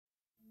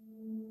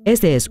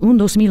Este es un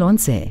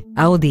 2011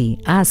 Audi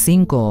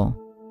A5.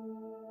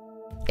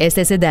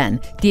 Este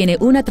sedán tiene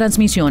una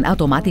transmisión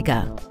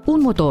automática,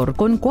 un motor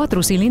con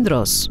 4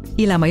 cilindros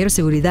y la mayor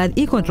seguridad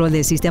y control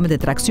del sistema de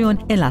tracción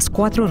en las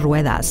 4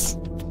 ruedas.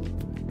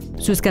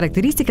 Sus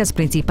características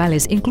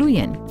principales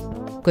incluyen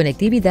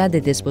conectividad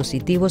de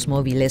dispositivos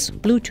móviles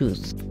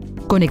Bluetooth,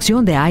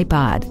 conexión de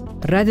iPad,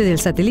 radio del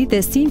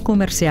satélite sin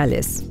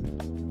comerciales,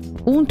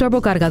 un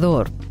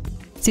turbocargador,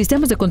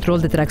 sistemas de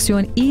control de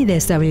tracción y de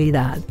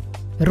estabilidad,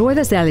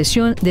 ruedas de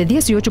aleación de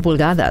 18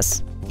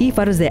 pulgadas y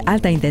faros de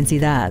alta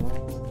intensidad.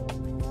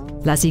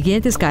 Las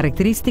siguientes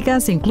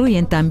características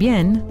incluyen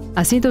también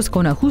asientos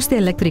con ajuste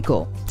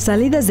eléctrico,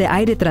 salidas de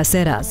aire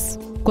traseras,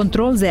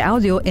 controls de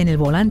audio en el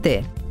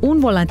volante,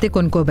 un volante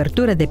con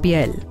cobertura de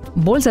piel,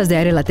 bolsas de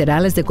aire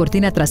laterales de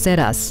cortina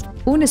traseras,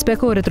 un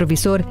espejo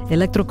retrovisor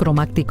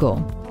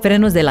electrocromático,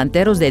 frenos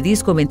delanteros de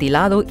disco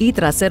ventilado y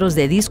traseros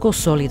de disco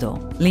sólido,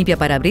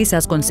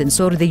 limpiaparabrisas con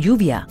sensor de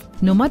lluvia,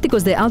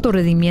 neumáticos de alto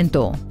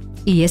rendimiento.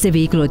 Y este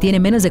vehículo tiene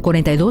menos de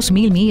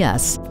 42,000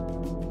 millas.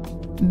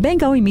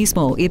 Venga hoy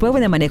mismo y pruebe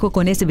de manejo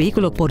con este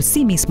vehículo por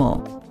sí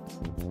mismo.